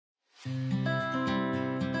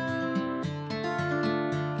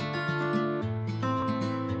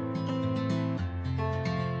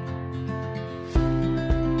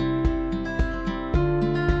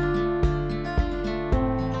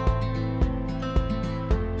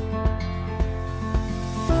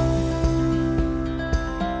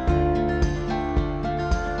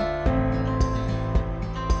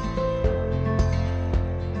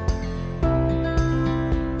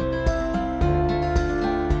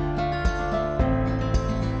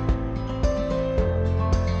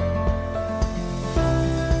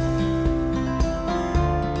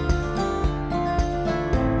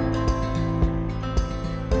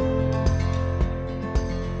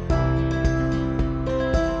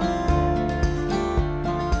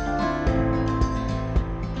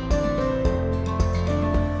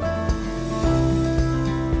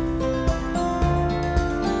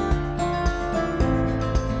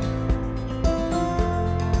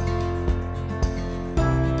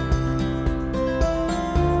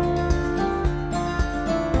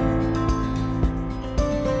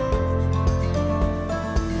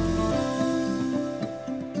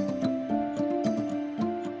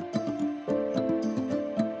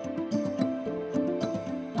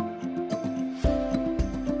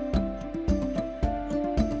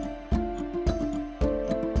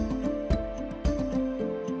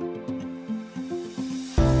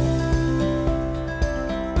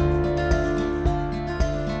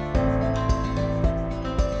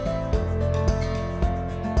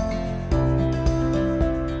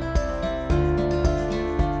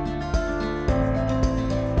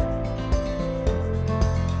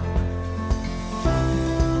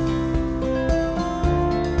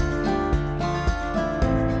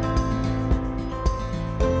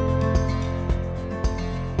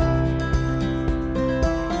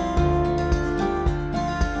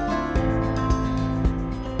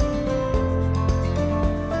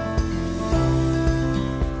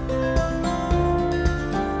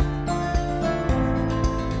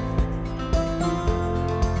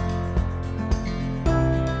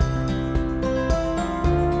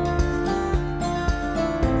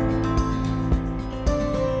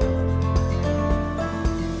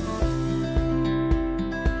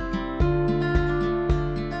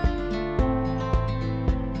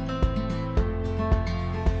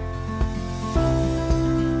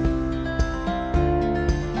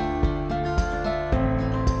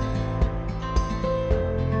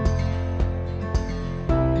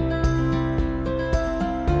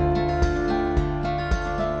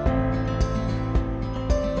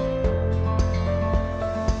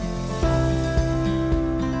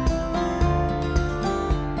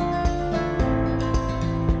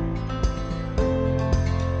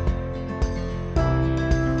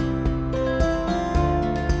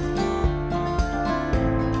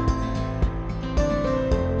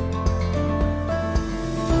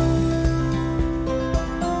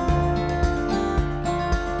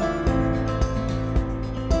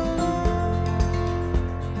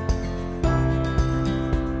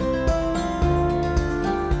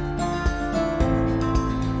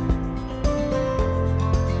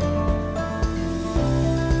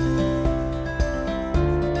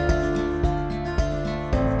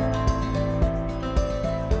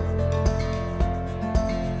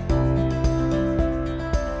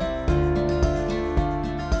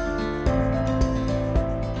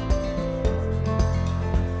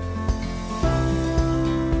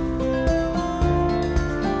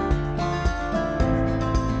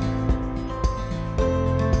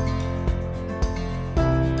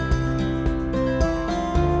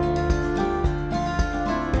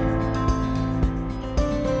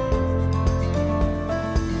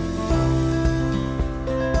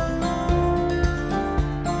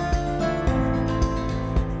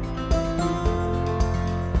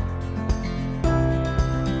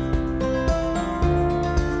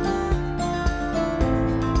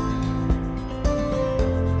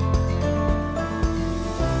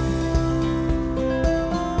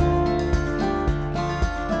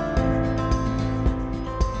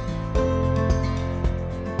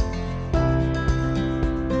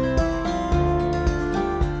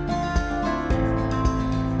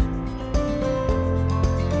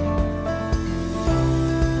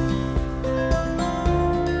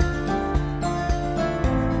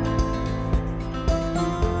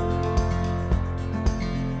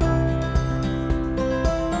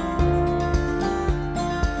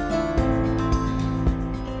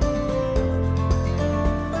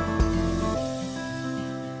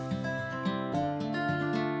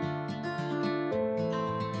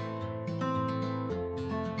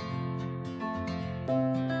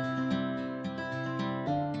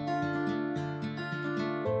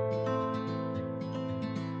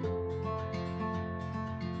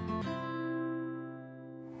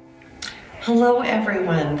Hello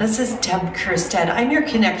everyone, this is Deb Kerstead. I'm your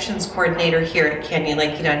Connections Coordinator here at Canyon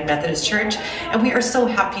Lake United Methodist Church, and we are so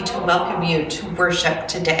happy to welcome you to worship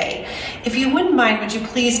today. If you wouldn't mind, would you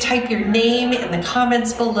please type your name in the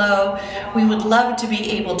comments below? We would love to be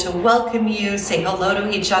able to welcome you, say hello to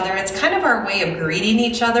each other. It's kind of our way of greeting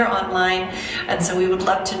each other online, and so we would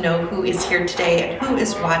love to know who is here today and who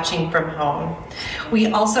is watching from home. We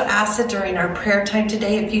also ask that during our prayer time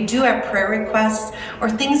today, if you do have prayer requests or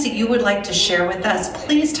things that you would like to share with us,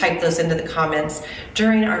 please type those into the comments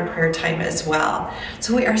during our prayer time as well.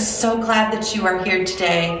 So we are so glad that you are here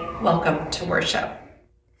today. Welcome to worship.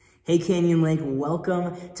 Hey Canyon Lake,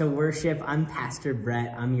 welcome to worship. I'm Pastor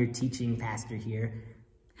Brett. I'm your teaching pastor here.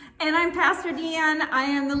 And I'm Pastor Deanne. I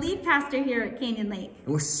am the lead pastor here at Canyon Lake.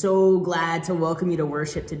 And we're so glad to welcome you to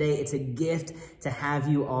worship today. It's a gift to have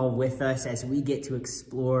you all with us as we get to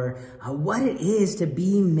explore what it is to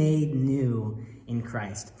be made new in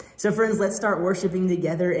Christ. So friends, let's start worshiping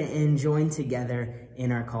together and join together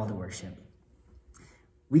in our call to worship.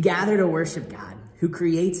 We gather to worship God, who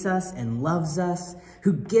creates us and loves us,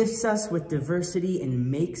 who gifts us with diversity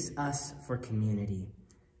and makes us for community,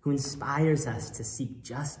 who inspires us to seek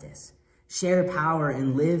justice, share power,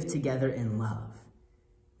 and live together in love.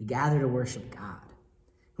 We gather to worship God,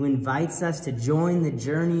 who invites us to join the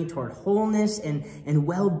journey toward wholeness and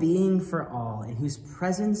well-being for all, and whose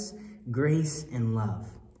presence, grace, and love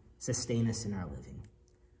sustain us in our living.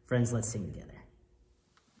 Friends, let's sing together.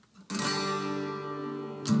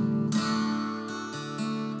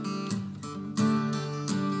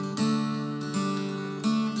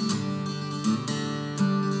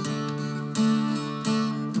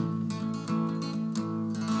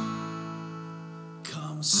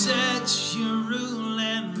 Set your rule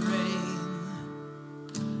and reign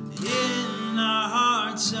in our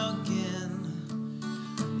hearts again.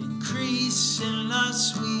 Increase in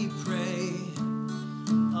us, we pray.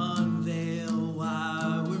 Unveil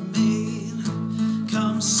why we're made.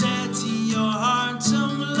 Come set your hearts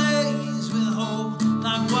ablaze with hope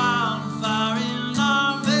like wildfire in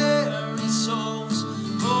our very souls.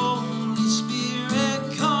 Holy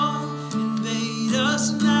Spirit, come invade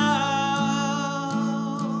us now.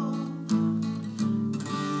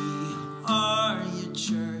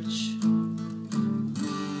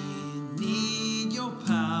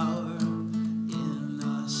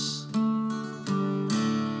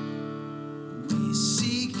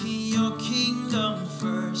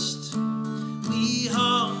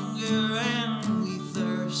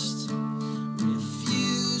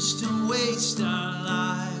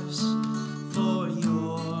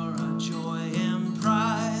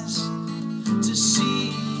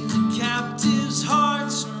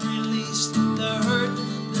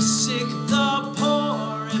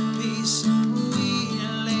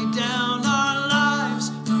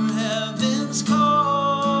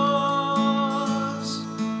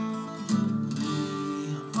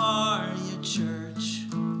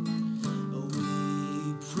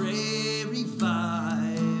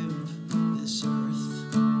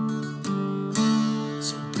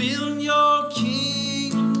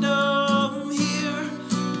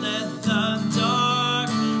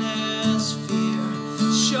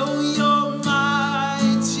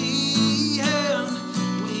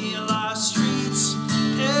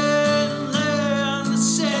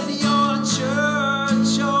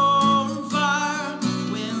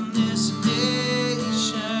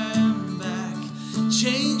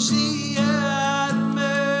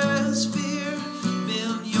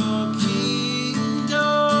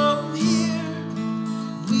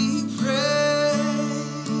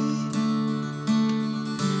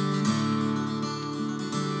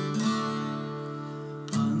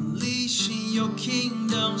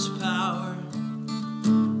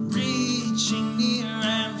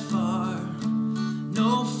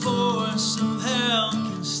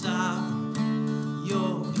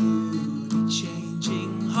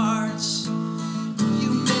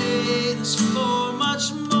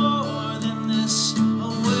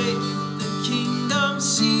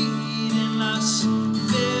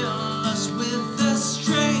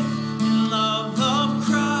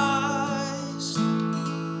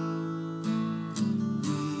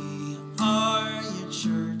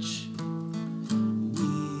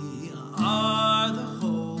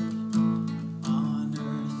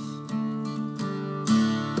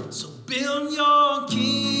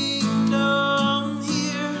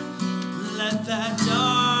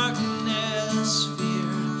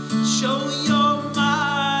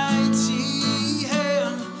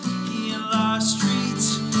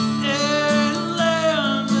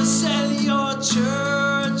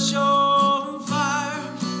 Church on fire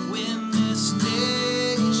when this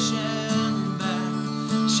nation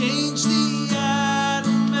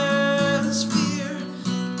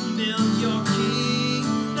build your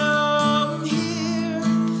kingdom here,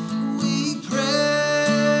 we pray.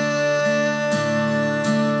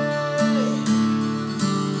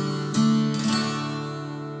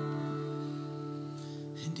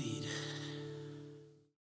 Indeed.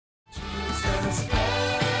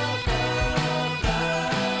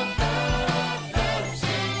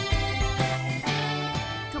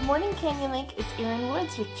 Good morning, Canyon Lake. It's Erin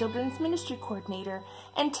Woods, your Children's Ministry Coordinator,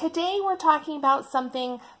 and today we're talking about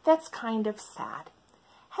something that's kind of sad.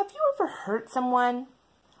 Have you ever hurt someone?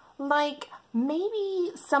 Like,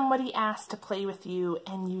 maybe somebody asked to play with you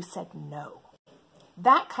and you said no.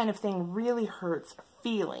 That kind of thing really hurts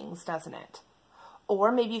feelings, doesn't it?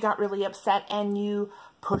 Or maybe you got really upset and you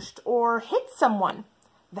pushed or hit someone.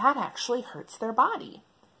 That actually hurts their body.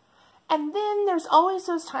 And then there's always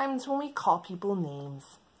those times when we call people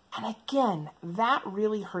names. And again, that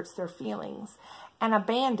really hurts their feelings. And a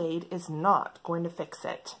Band-Aid is not going to fix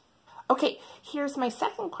it. Okay, here's my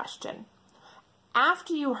second question.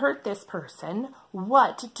 After you hurt this person,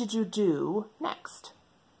 what did you do next?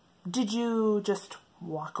 Did you just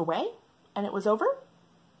walk away and it was over?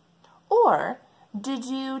 Or did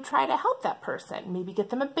you try to help that person? Maybe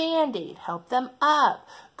get them a Band-Aid, help them up,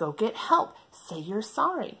 go get help, say you're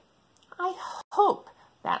sorry. I hope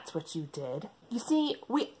that's what you did. You see,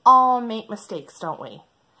 we all make mistakes, don't we?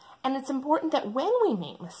 And it's important that when we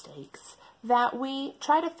make mistakes, that we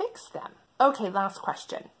try to fix them. Okay, last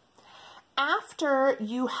question. After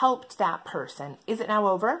you helped that person, is it now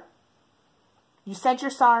over? You said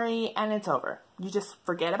you're sorry and it's over. You just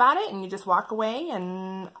forget about it and you just walk away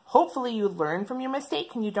and hopefully you learn from your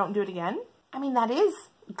mistake and you don't do it again. I mean, that is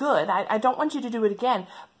good. I don't want you to do it again,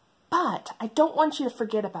 but I don't want you to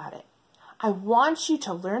forget about it. I want you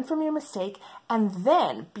to learn from your mistake and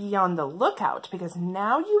then be on the lookout, because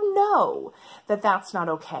now you know that that's not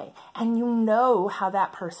okay and you know how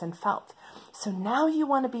that person felt. So now you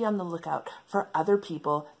want to be on the lookout for other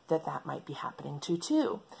people that might be happening to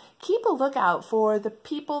too. Keep a lookout for the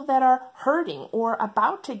people that are hurting or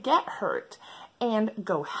about to get hurt and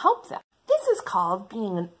go help them. This is called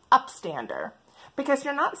being an upstander, because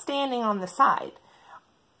you're not standing on the side.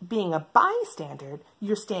 Being a bystander,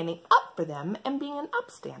 you're standing up for them and being an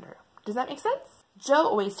upstander. Does that make sense? Joe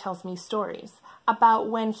always tells me stories about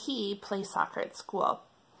when he plays soccer at school.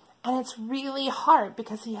 And it's really hard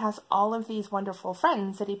because he has all of these wonderful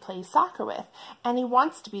friends that he plays soccer with, and he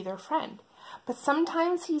wants to be their friend. But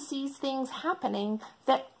sometimes he sees things happening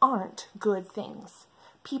that aren't good things.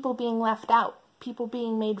 People being left out, people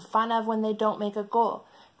being made fun of when they don't make a goal,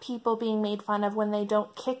 people being made fun of when they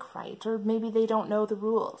don't kick right, or maybe they don't know the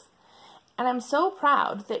rules. And I'm so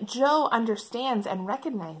proud that Joe understands and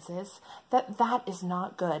recognizes that that is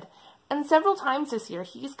not good. And several times this year,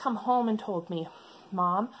 he's come home and told me,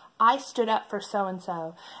 Mom, I stood up for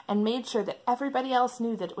so-and-so and made sure that everybody else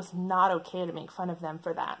knew that it was not okay to make fun of them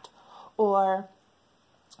for that. Or,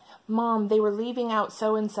 Mom, they were leaving out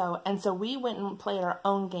so-and-so, and so we went and played our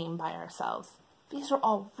own game by ourselves. These are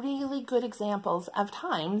all really good examples of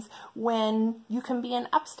times when you can be an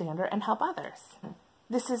upstander and help others.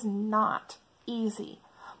 This is not easy,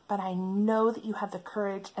 but I know that you have the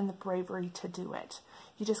courage and the bravery to do it.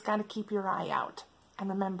 You just got to keep your eye out. And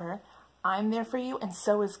remember, I'm there for you, and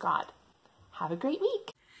so is God. Have a great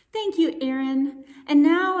week. Thank you, Erin. And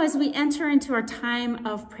now as we enter into our time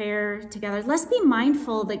of prayer together, let's be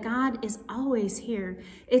mindful that God is always here.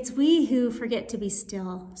 It's we who forget to be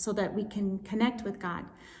still so that we can connect with God.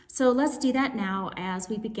 So let's do that now as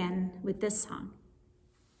we begin with this song.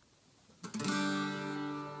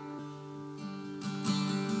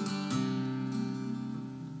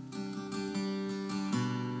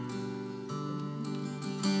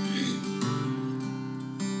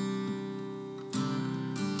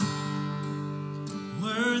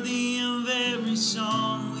 Worthy of every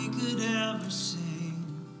song we could ever sing,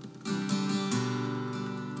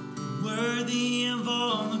 worthy of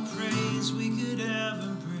all the praise we could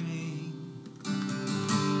ever bring,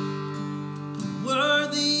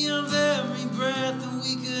 worthy of every breath that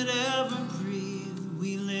we could ever breathe.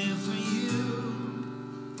 We live for you.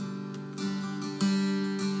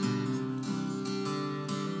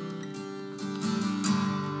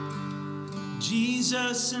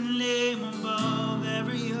 Jesus, a name above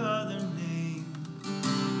every other name.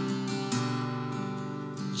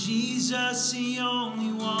 Jesus, the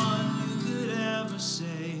only one who could ever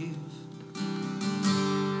save.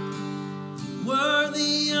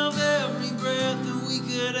 Worthy of every breath that we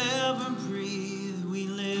could ever breathe. We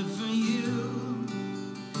live for you.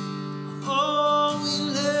 Oh, we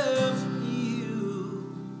live for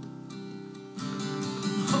you.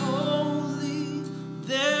 Holy,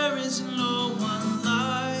 there is no one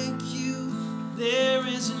like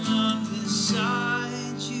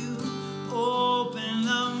beside you. Open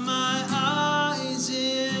up my eyes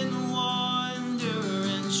in wonder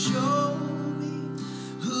and show me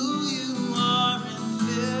who you are and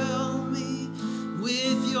fill me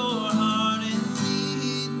with your heart and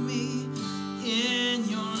lead me in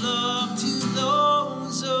your love to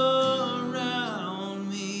those around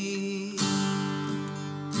me.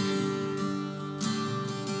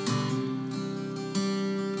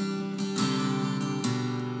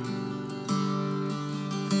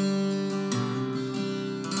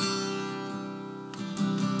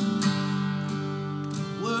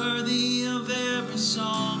 Worthy of every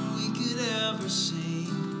song we could ever sing.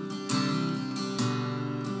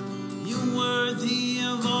 You're worthy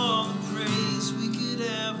of all the praise we could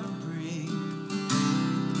ever bring.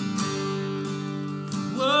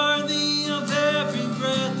 Worthy of every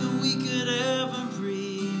breath that we could ever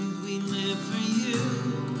breathe. We live for you.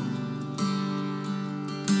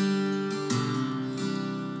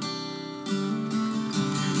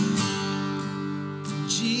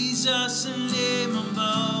 Jesus, a name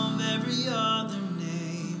above every other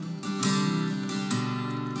name.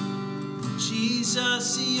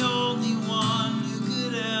 Jesus, the only one who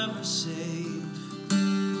could ever save.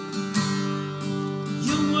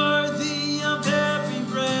 You're worthy of every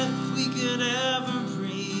breath we could ever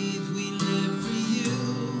breathe. We live for you.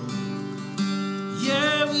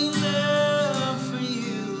 Yeah, we live for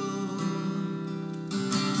you.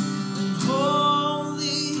 And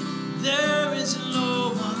holy, there is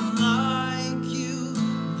no one like you.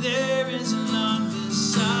 There is none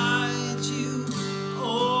beside you.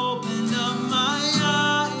 Open up my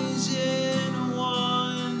eyes in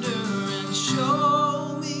wonder and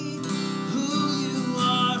show me who you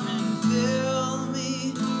are and fill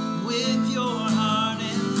me with your heart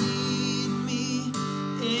and lead me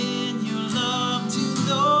in your love to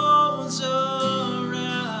those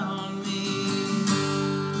around me.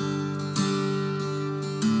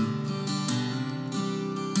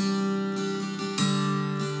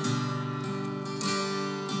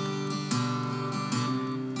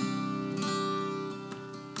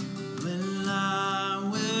 Well, I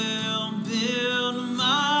will build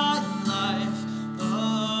my life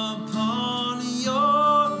upon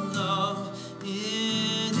your love.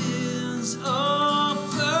 It is a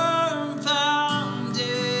firm foundation,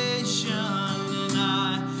 and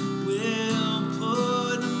I will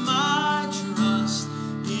put my trust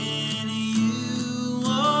in you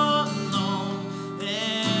alone,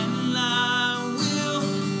 and I will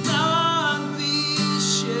not be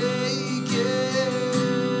shaken.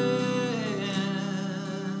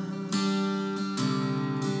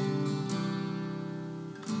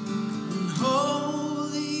 And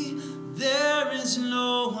holy, there is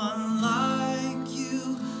no one like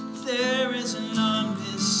you. There is none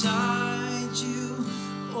beside you.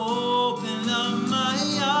 Open up my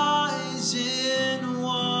eyes in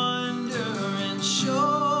wonder and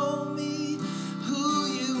show me who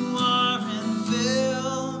you are and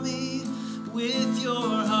fill me with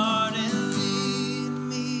your heart and lead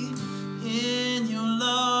me in your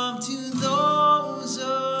love to those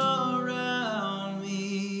around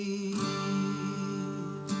me.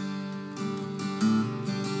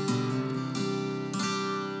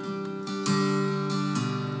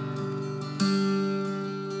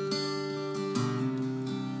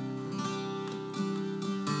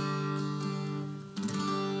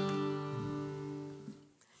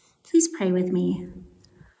 Please pray with me.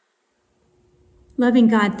 Loving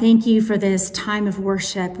God, thank you for this time of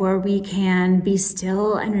worship where we can be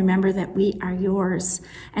still and remember that we are yours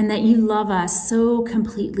and that you love us so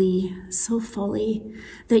completely, so fully,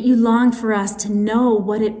 that you long for us to know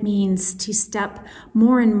what it means to step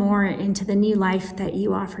more and more into the new life that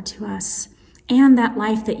you offer to us and that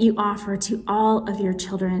life that you offer to all of your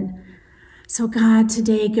children. So God,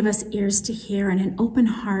 today give us ears to hear and an open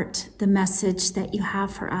heart the message that you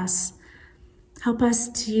have for us. Help us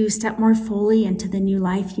to step more fully into the new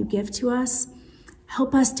life you give to us.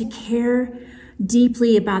 Help us to care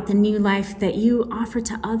deeply about the new life that you offer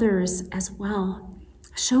to others as well.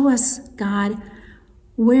 Show us, God,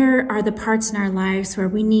 where are the parts in our lives where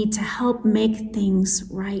we need to help make things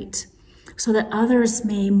right so that others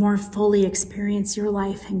may more fully experience your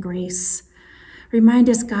life and grace. Remind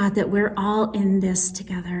us, God, that we're all in this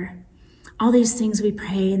together. All these things we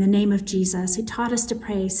pray in the name of Jesus, who taught us to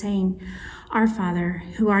pray, saying, Our Father,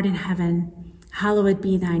 who art in heaven, hallowed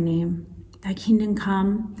be thy name. Thy kingdom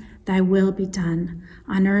come, thy will be done,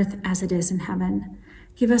 on earth as it is in heaven.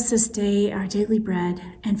 Give us this day our daily bread,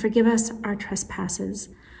 and forgive us our trespasses,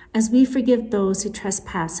 as we forgive those who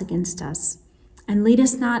trespass against us. And lead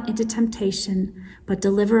us not into temptation, but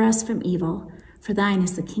deliver us from evil. For thine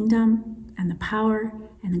is the kingdom, and the power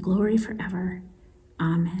and the glory forever.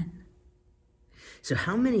 Amen. So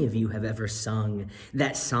how many of you have ever sung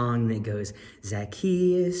that song that goes,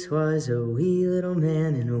 Zacchaeus was a wee little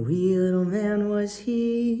man, and a wee little man was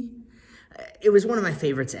he? It was one of my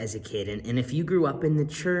favorites as a kid, and if you grew up in the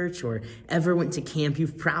church or ever went to camp,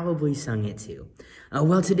 you've probably sung it too.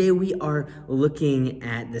 Well, today we are looking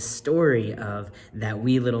at the story of that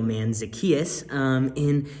wee little man Zacchaeus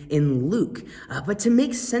in Luke. But to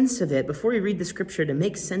make sense of it, before we read the scripture, to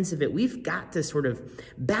make sense of it, we've got to sort of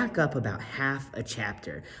back up about half a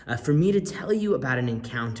chapter for me to tell you about an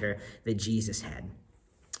encounter that Jesus had.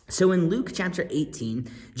 So in Luke chapter 18,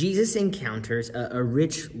 Jesus encounters a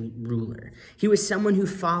rich ruler. He was someone who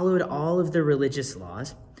followed all of the religious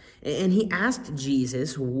laws, and he asked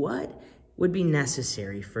Jesus what would be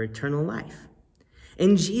necessary for eternal life.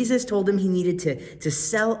 And Jesus told him he needed to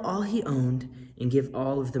sell all he owned and give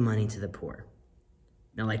all of the money to the poor.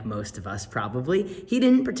 Now, like most of us probably, he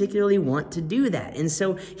didn't particularly want to do that, and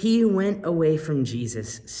so he went away from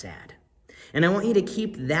Jesus sad. And I want you to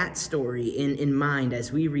keep that story in mind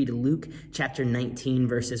as we read Luke chapter 19,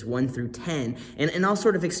 verses 1 through 10, and I'll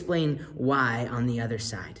sort of explain why on the other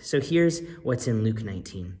side. So here's what's in Luke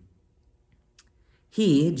 19.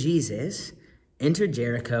 He, Jesus, entered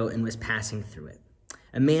Jericho and was passing through it.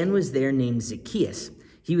 A man was there named Zacchaeus.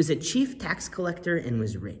 He was a chief tax collector and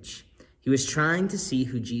was rich. He was trying to see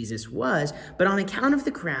who Jesus was, but on account of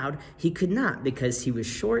the crowd, he could not because he was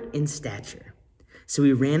short in stature. So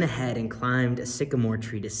he ran ahead and climbed a sycamore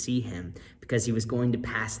tree to see him because he was going to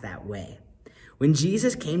pass that way. When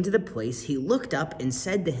Jesus came to the place, he looked up and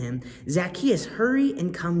said to him, Zacchaeus, hurry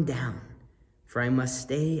and come down, for I must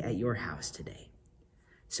stay at your house today.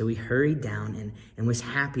 So he hurried down and was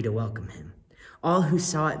happy to welcome him. All who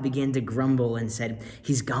saw it began to grumble and said,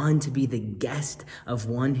 he's gone to be the guest of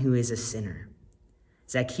one who is a sinner.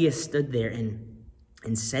 Zacchaeus stood there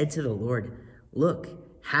and said to the Lord, look,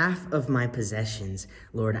 half of my possessions,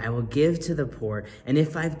 Lord, I will give to the poor, and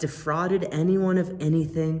if I've defrauded anyone of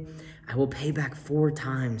anything, I will pay back 4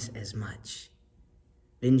 times as much.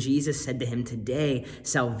 Then Jesus said to him, today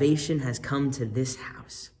salvation has come to this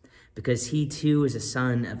house, because he too is a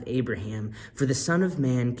son of Abraham, for the Son of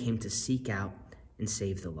Man came to seek out and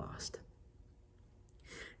save the lost.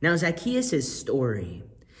 Now, Zacchaeus' story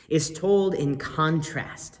is told in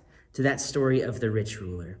contrast to that story of the rich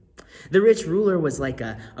ruler. The rich ruler was like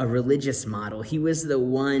a religious model. He was the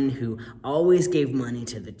one who always gave money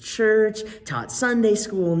to the church, taught Sunday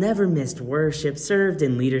school, never missed worship, served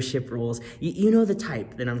in leadership roles. You know the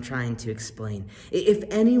type that I'm trying to explain. If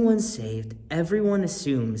anyone's saved, everyone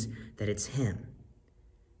assumes that it's him.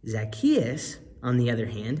 Zacchaeus, on the other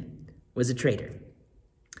hand, was a traitor.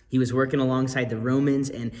 He was working alongside the Romans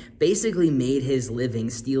and basically made his living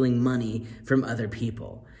stealing money from other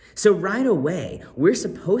people. So right away, we're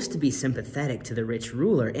supposed to be sympathetic to the rich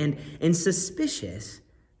ruler and suspicious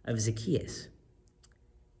of Zacchaeus.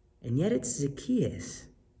 And yet it's Zacchaeus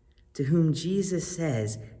to whom Jesus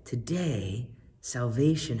says, today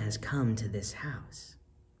salvation has come to this house.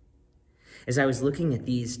 As I was looking at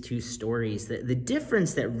these two stories, the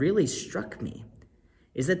difference that really struck me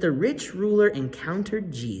is that the rich ruler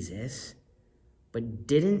encountered Jesus, but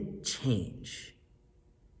didn't change.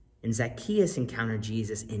 And Zacchaeus encountered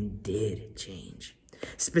Jesus and did change.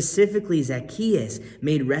 Specifically, Zacchaeus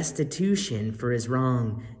made restitution for his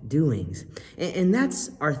wrongdoings. And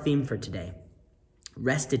that's our theme for today,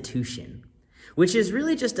 restitution, which is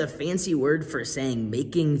really just a fancy word for saying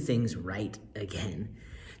making things right again.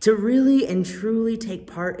 To really and truly take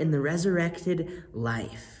part in the resurrected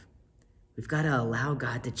life, we've got to allow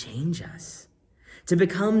God to change us, to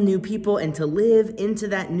become new people and to live into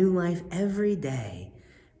that new life every day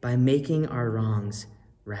by making our wrongs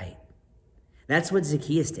right. That's what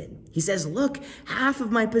Zacchaeus did. He says, look, half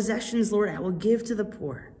of my possessions, Lord, I will give to the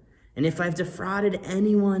poor. And if I've defrauded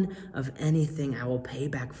anyone of anything, I will pay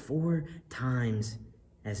back 4 times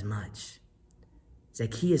as much.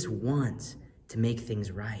 Zacchaeus wants to make things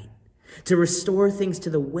right, to restore things to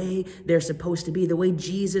the way they're supposed to be, the way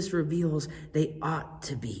Jesus reveals they ought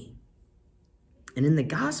to be. And in the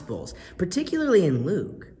Gospels, particularly in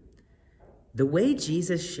Luke, the way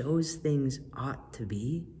Jesus shows things ought to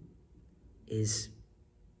be is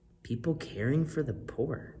people caring for the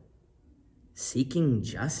poor, seeking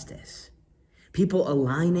justice, people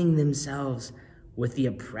aligning themselves with the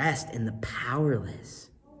oppressed and the powerless.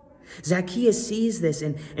 Zacchaeus sees this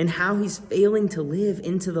and how he's failing to live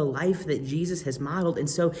into the life that Jesus has modeled, and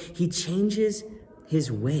so he changes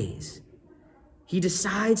his ways. He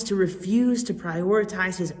decides to refuse to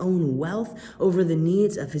prioritize his own wealth over the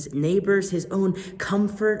needs of his neighbors, his own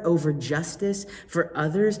comfort over justice for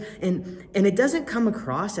others. And it doesn't come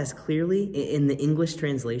across as clearly in the English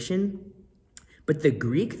translation, but the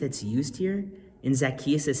Greek that's used here in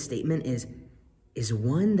Zacchaeus' statement is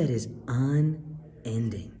one that is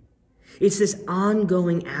unending. It's this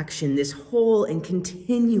ongoing action, this whole and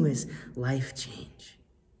continuous life change.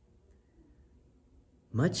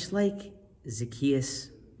 Much like Zacchaeus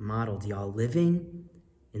modeled, y'all, living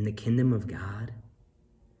in the kingdom of God,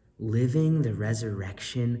 living the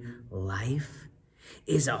resurrection life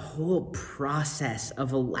is a whole process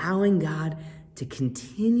of allowing God to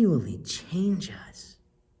continually change us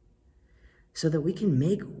so that we can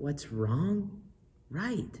make what's wrong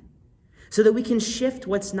right, so that we can shift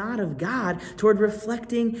what's not of God toward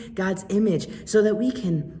reflecting God's image, so that we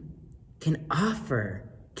can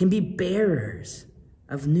be bearers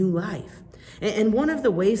of new life. And one of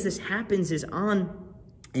the ways this happens is on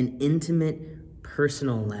an intimate,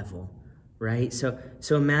 personal level, right? So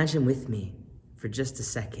imagine with me for just a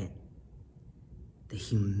second the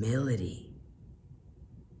humility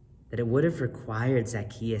that it would have required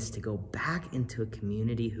Zacchaeus to go back into a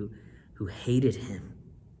community who hated him,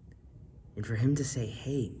 and for him to say,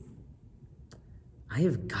 hey, I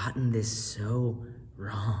have gotten this so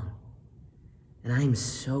wrong, and I am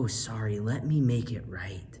so sorry. Let me make it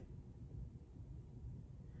right.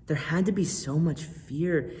 There had to be so much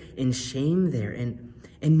fear and shame there,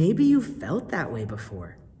 and maybe you felt that way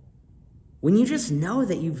before. When you just know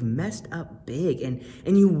that you've messed up big and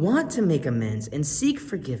you want to make amends and seek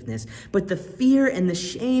forgiveness, but the fear and the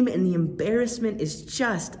shame and the embarrassment is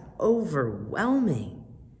just overwhelming.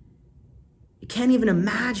 You can't even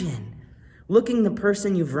imagine looking the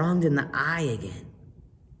person you've wronged in the eye again.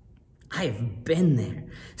 I have been there.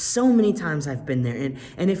 So many times I've been there.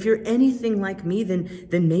 And if you're anything like me,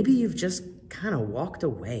 then maybe you've just kind of walked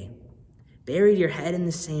away, buried your head in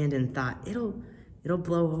the sand and thought, it'll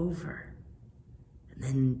blow over. And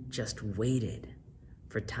then just waited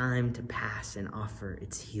for time to pass and offer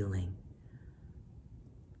its healing.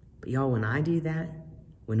 But y'all,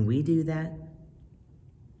 when we do that,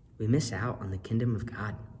 we miss out on the kingdom of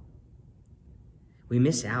God. We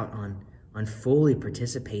miss out on fully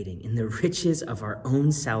participating in the riches of our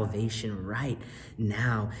own salvation right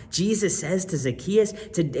now. Jesus says to Zacchaeus,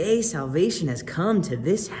 today salvation has come to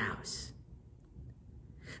this house.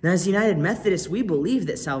 Now, as United Methodists, we believe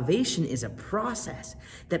that salvation is a process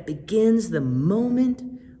that begins the moment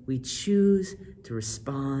we choose to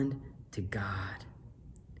respond to God.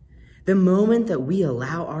 The moment that we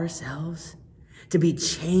allow ourselves to be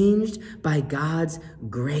changed by God's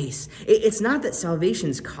grace. It's not that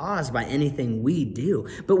salvation's caused by anything we do,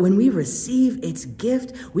 but when we receive its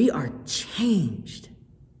gift, we are changed.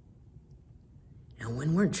 And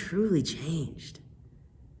when we're truly changed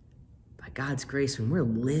by God's grace, when we're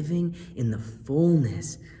living in the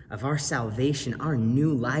fullness of our salvation, our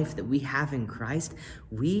new life that we have in Christ,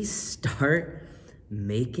 we start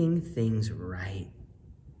making things right.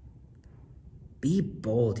 Be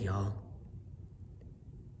bold, y'all.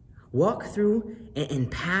 Walk through and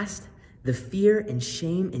past the fear and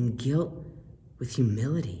shame and guilt with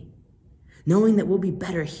humility, knowing that we'll be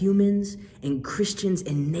better humans and Christians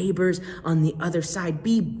and neighbors on the other side.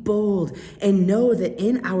 Be bold and know that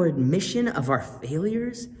in our admission of our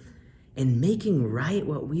failures and making right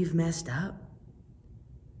what we've messed up,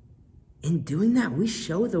 in doing that, we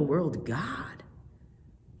show the world God.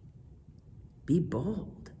 Be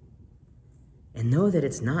bold. And know that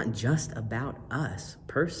it's not just about us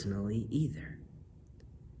personally either.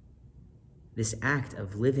 This act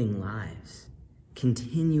of living lives,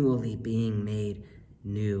 continually being made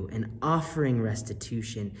new and offering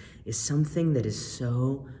restitution is something that is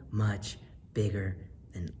so much bigger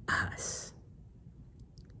than us.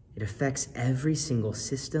 It affects every single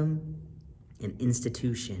system and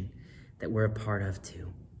institution that we're a part of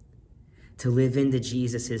too. To live into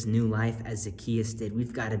Jesus' new life as Zacchaeus did,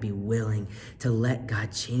 we've got to be willing to let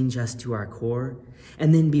God change us to our core,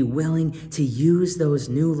 and then be willing to use those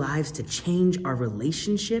new lives to change our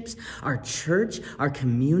relationships, our church, our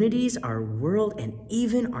communities, our world, and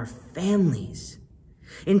even our families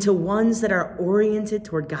into ones that are oriented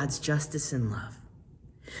toward God's justice and love.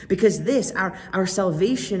 Because this, our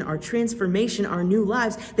salvation, our transformation, our new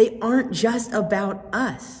lives, they aren't just about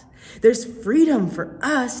us. There's freedom for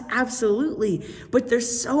us, absolutely, but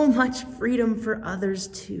there's so much freedom for others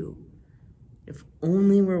too, if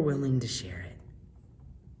only we're willing to share it.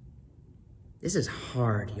 This is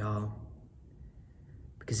hard, y'all,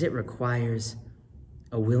 because it requires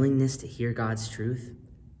a willingness to hear God's truth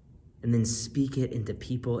and then speak it into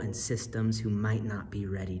people and systems who might not be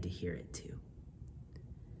ready to hear it too.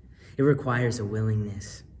 It requires a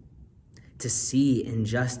willingness to see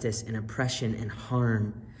injustice and oppression and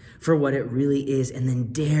harm for what it really is, and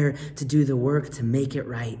then dare to do the work to make it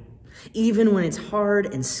right, even when it's hard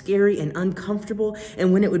and scary and uncomfortable,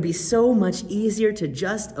 and when it would be so much easier to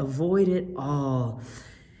just avoid it all.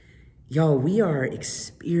 Y'all, we are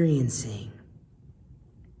experiencing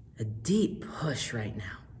a deep push right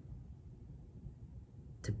now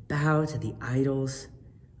to bow to the idols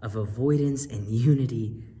of avoidance and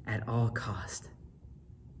unity at all cost.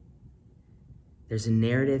 There's a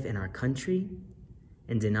narrative in our country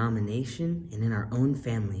and denomination and in our own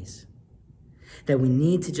families that we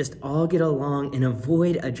need to just all get along and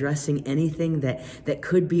avoid addressing anything that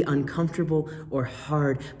could be uncomfortable or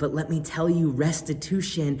hard. But let me tell you,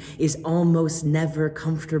 restitution is almost never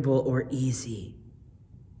comfortable or easy.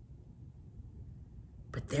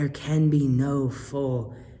 But there can be no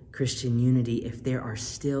full Christian unity if there are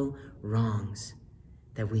still wrongs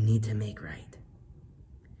that we need to make right.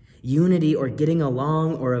 Unity or getting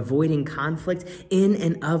along or avoiding conflict in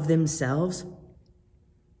and of themselves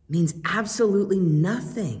means absolutely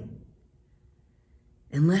nothing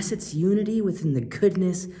unless it's unity within the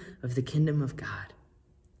goodness of the kingdom of God.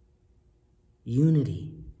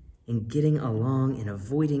 Unity in getting along and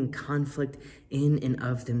avoiding conflict in and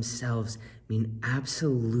of themselves mean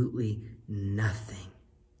absolutely nothing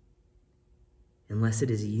unless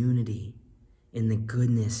it is unity in the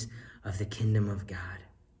goodness of the kingdom of God.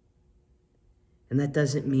 And that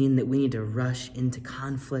doesn't mean that we need to rush into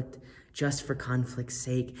conflict just for conflict's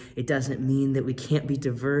sake. It doesn't mean that we can't be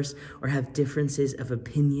diverse or have differences of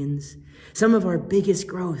opinions. Some of our biggest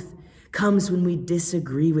growth comes when we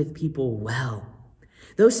disagree with people well.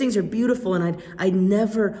 Those things are beautiful, and I'd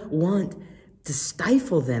never want to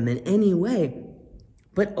stifle them in any way.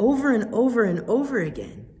 But over and over and over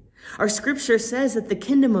again, our scripture says that the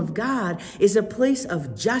kingdom of God is a place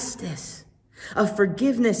of justice, of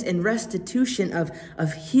forgiveness and restitution,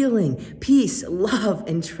 of healing, peace, love,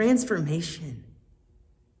 and transformation.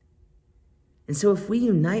 And so if we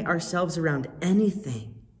unite ourselves around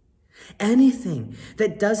anything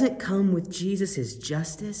that doesn't come with Jesus'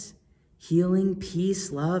 justice, healing,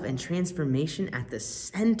 peace, love, and transformation at the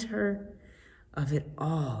center of it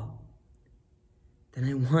all, then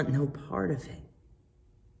I want no part of it,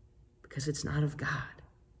 because it's not of God.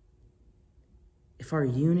 If our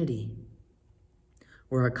unity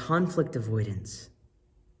or our conflict avoidance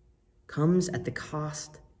comes at the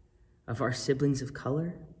cost of our siblings of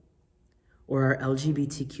color, or our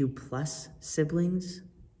LGBTQ plus siblings,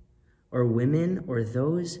 or women, or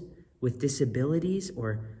those with disabilities,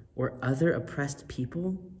 or other oppressed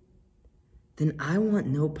people, then I want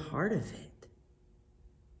no part of it,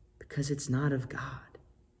 because it's not of God.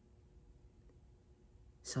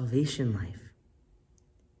 Salvation life,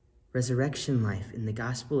 resurrection life in the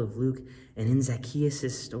Gospel of Luke and in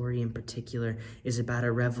Zacchaeus' story in particular is about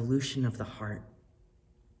a revolution of the heart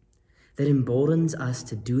that emboldens us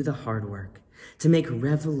to do the hard work, to make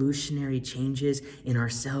revolutionary changes in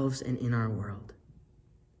ourselves and in our world.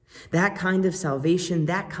 That kind of salvation,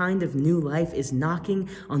 that kind of new life is knocking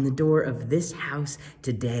on the door of this house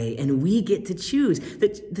today, and we get to choose.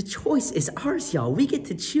 The choice is ours, y'all. We get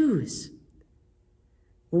to choose.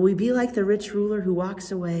 Will we be like the rich ruler who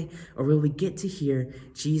walks away, or will we get to hear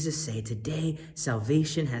Jesus say, today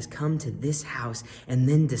salvation has come to this house, and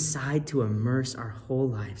then decide to immerse our whole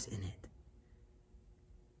lives in it?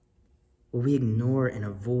 Will we ignore and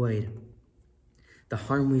avoid the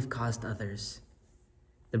harm we've caused others,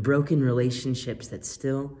 the broken relationships that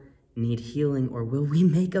still need healing, or will we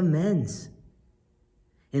make amends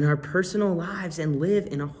in our personal lives and live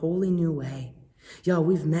in a wholly new way? Y'all,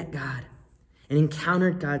 we've met God and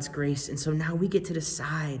encountered God's grace, and so now we get to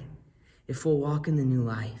decide if we'll walk in the new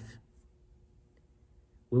life.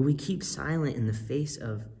 Will we keep silent in the face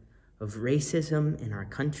of racism in our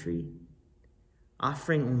country,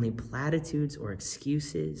 offering only platitudes or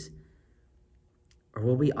excuses? Or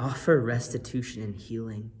will we offer restitution and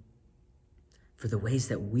healing for the ways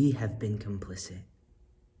that we have been complicit?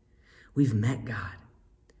 We've met God.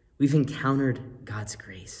 We've encountered God's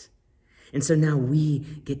grace. And so now we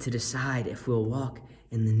get to decide if we'll walk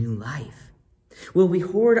in the new life. Will we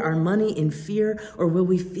hoard our money in fear, or will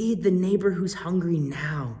we feed the neighbor who's hungry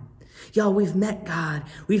now? Y'all, we've met God.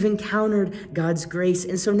 We've encountered God's grace.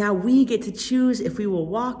 And so now we get to choose if we will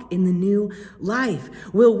walk in the new life.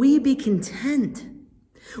 Will we be content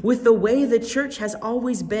with the way the church has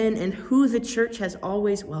always been and who the church has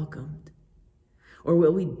always welcomed? Or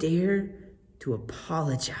will we dare to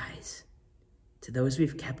apologize to those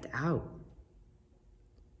we've kept out?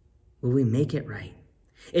 Will we make it right?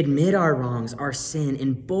 Admit our wrongs, our sin,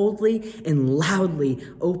 and boldly and loudly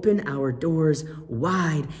open our doors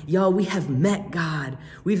wide. Y'all, we have met God.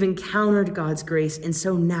 We've encountered God's grace, and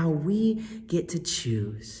so now we get to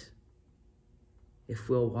choose if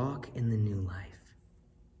we'll walk in the new life.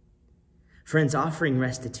 Friends, offering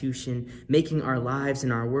restitution, making our lives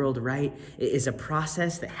and our world right, is a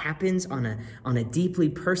process that happens on a deeply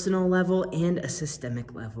personal level and a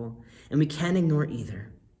systemic level, and we can't ignore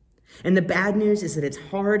either. And the bad news is that it's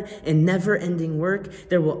hard and never-ending work.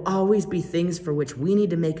 There will always be things for which we need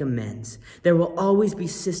to make amends. There will always be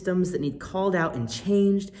systems that need called out and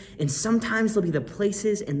changed, and sometimes they'll be the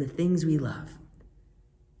places and the things we love.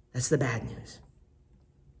 That's the bad news.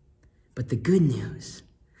 But the good news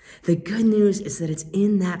is that it's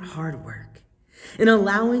in that hard work, in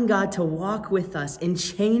allowing God to walk with us and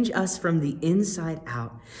change us from the inside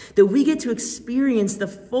out, that we get to experience the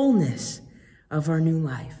fullness of our new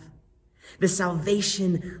life. The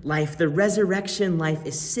salvation life, the resurrection life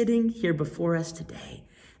is sitting here before us today,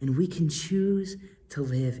 and we can choose to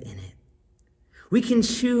live in it. We can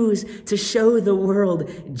choose to show the world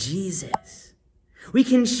Jesus. We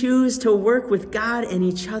can choose to work with God and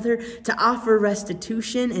each other to offer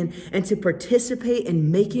restitution and to participate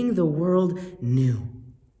in making the world new.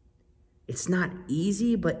 It's not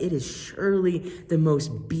easy, but it is surely the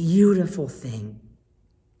most beautiful thing.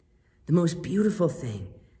 The most beautiful thing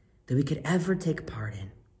that we could ever take part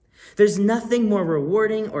in. There's nothing more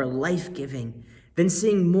rewarding or life-giving than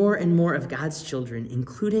seeing more and more of God's children,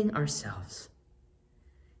 including ourselves,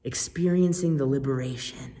 experiencing the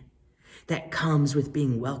liberation that comes with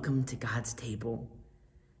being welcomed to God's table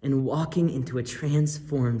and walking into a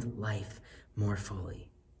transformed life more fully.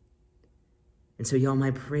 And so, y'all,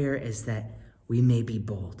 my prayer is that we may be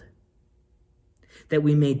bold, that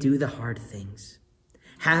we may do the hard things,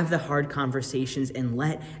 have the hard conversations, and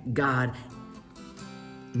let God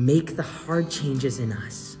make the hard changes in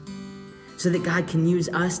us so that God can use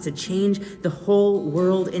us to change the whole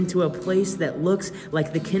world into a place that looks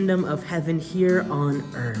like the kingdom of heaven here on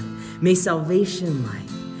earth. May salvation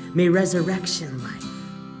life, may resurrection life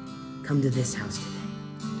come to this house today.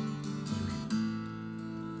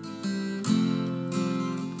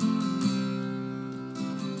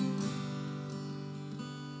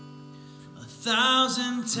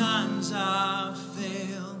 Thousand times I've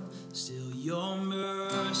failed, still your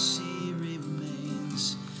mercy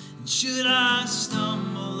remains. And should I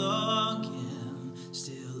stumble again,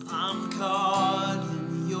 still I'm caught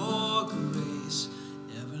in your grace.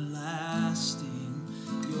 Everlasting,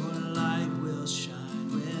 your light will shine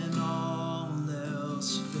when all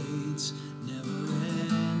else fades. Never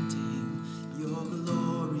ending, your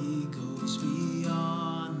glory goes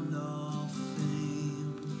beyond all fame.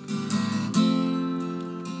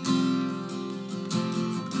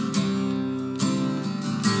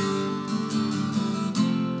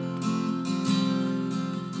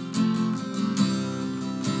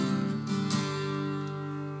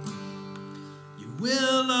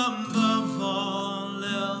 Will above all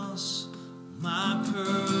else, my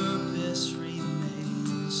purpose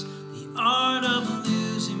remains. The art of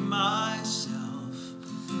losing myself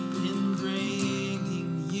in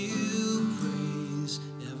bringing you praise.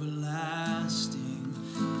 Everlasting,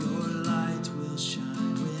 your light will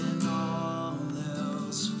shine when all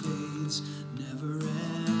else fades. Never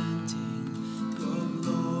ending, your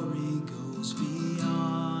glory goes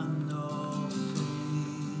beyond all fame.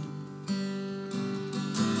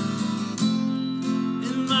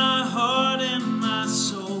 My heart and my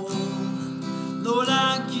soul, Lord,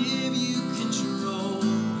 I give you control.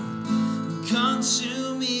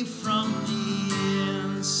 Consume me from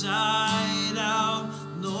the inside out,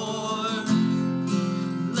 Lord.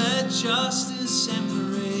 Let justice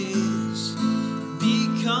and praise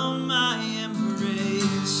become my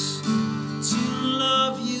embrace, to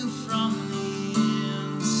love you from the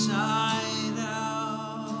inside out.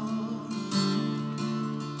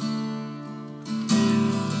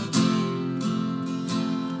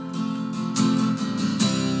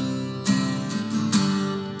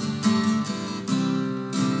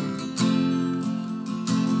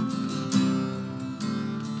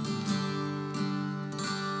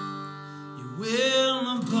 Will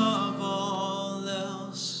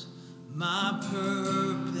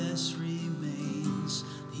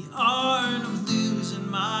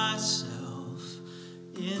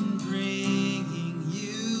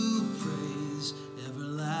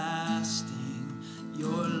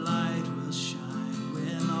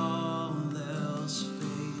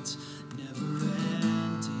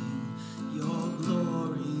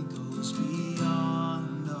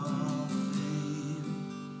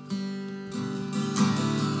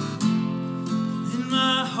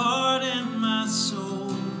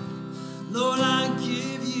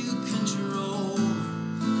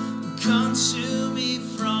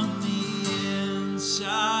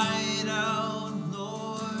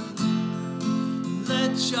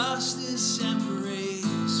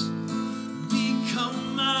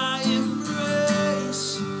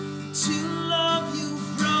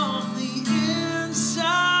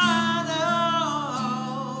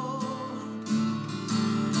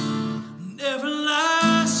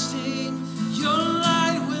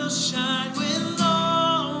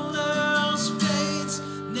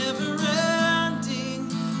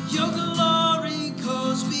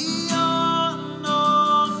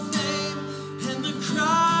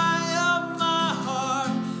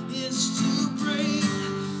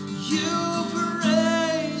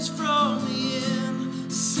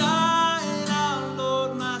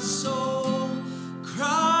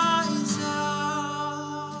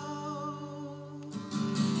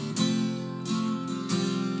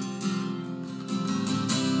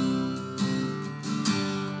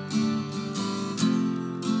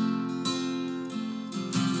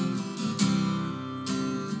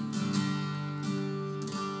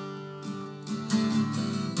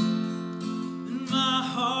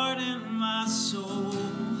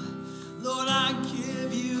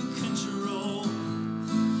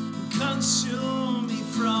consume me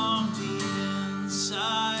from the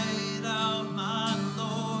inside out, my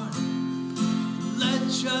Lord. Let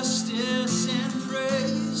justice and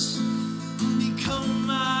praise become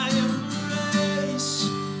my embrace,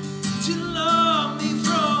 to love me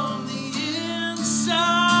from the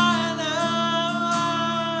inside out.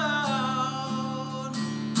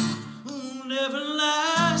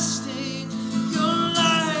 Everlasting, your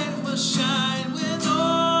light will shine when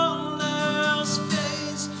all else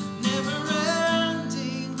fades. Never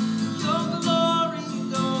ending, your glory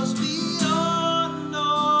goes beyond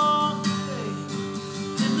all faith.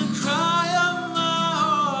 And the cry of my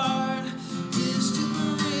heart is to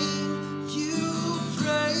bring you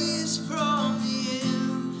praise from the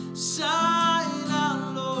inside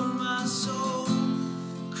out, Lord. My soul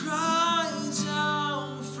cries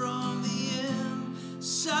out from the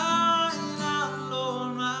inside out,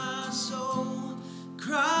 Lord. My soul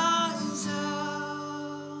cries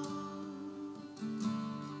out.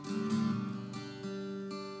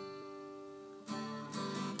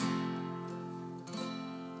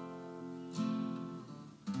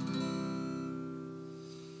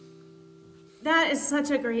 That is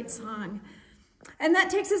such a great song. And that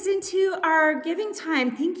takes us into our giving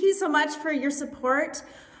time. Thank you so much for your support.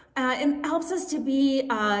 It helps us to be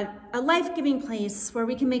a life-giving place where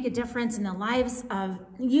we can make a difference in the lives of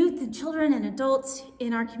youth and children and adults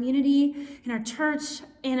in our community, in our church,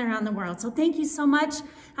 and around the world. So thank you so much.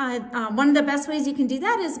 One of the best ways you can do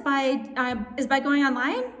that is by going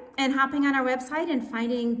online and hopping on our website and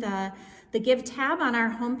finding the Give tab on our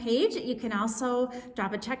homepage. You can also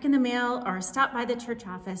drop a check in the mail or stop by the church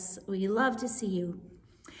office. We love to see you.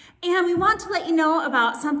 And we want to let you know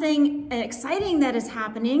about something exciting that is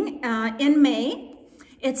happening in May.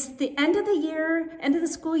 It's the end of the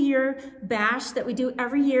school year bash that we do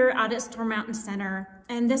every year out at Storm Mountain Center.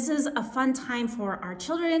 And this is a fun time for our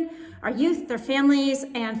children, our youth, their families,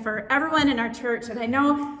 and for everyone in our church. And I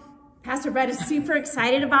know Pastor Brett is super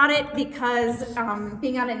excited about it because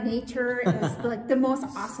being out in nature is like the most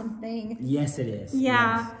awesome thing. Yes, it is.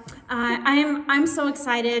 Yeah. Yes. I'm so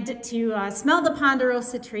excited to smell the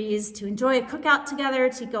ponderosa trees, to enjoy a cookout together,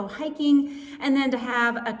 to go hiking, and then to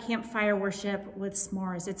have a campfire worship with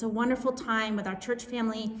s'mores. It's a wonderful time with our church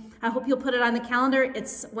family. I hope you'll put it on the calendar.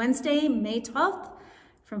 It's Wednesday, May 12th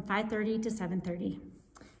from 5:30 to 7:30.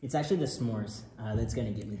 It's actually the s'mores that's going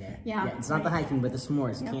to get me there. Yeah, it's not the hiking, but the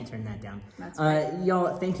s'mores. Yep. Can't turn that down. That's right.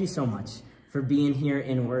 Y'all, thank you so much for being here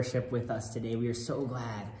in worship with us today. We are so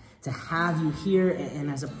glad to have you here and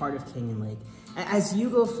as a part of Canyon Lake. As you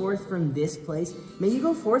go forth from this place, may you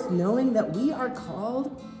go forth knowing that we are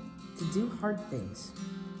called to do hard things,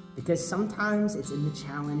 because sometimes it's in the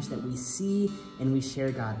challenge that we see and we share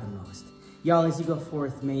God the most. Y'all, as you go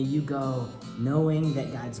forth, may you go knowing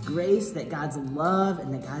that God's grace, that God's love,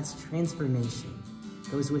 and that God's transformation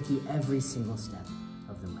goes with you every single step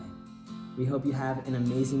of the way. We hope you have an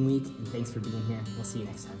amazing week, and thanks for being here. We'll see you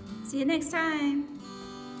next time. See you next time.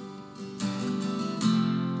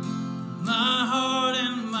 My heart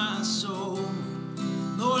and my soul,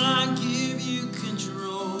 Lord, I give you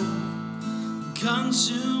control.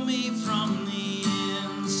 Consume me from the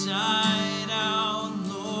inside out,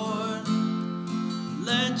 Lord.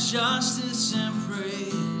 Let justice and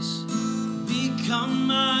praise become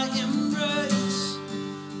my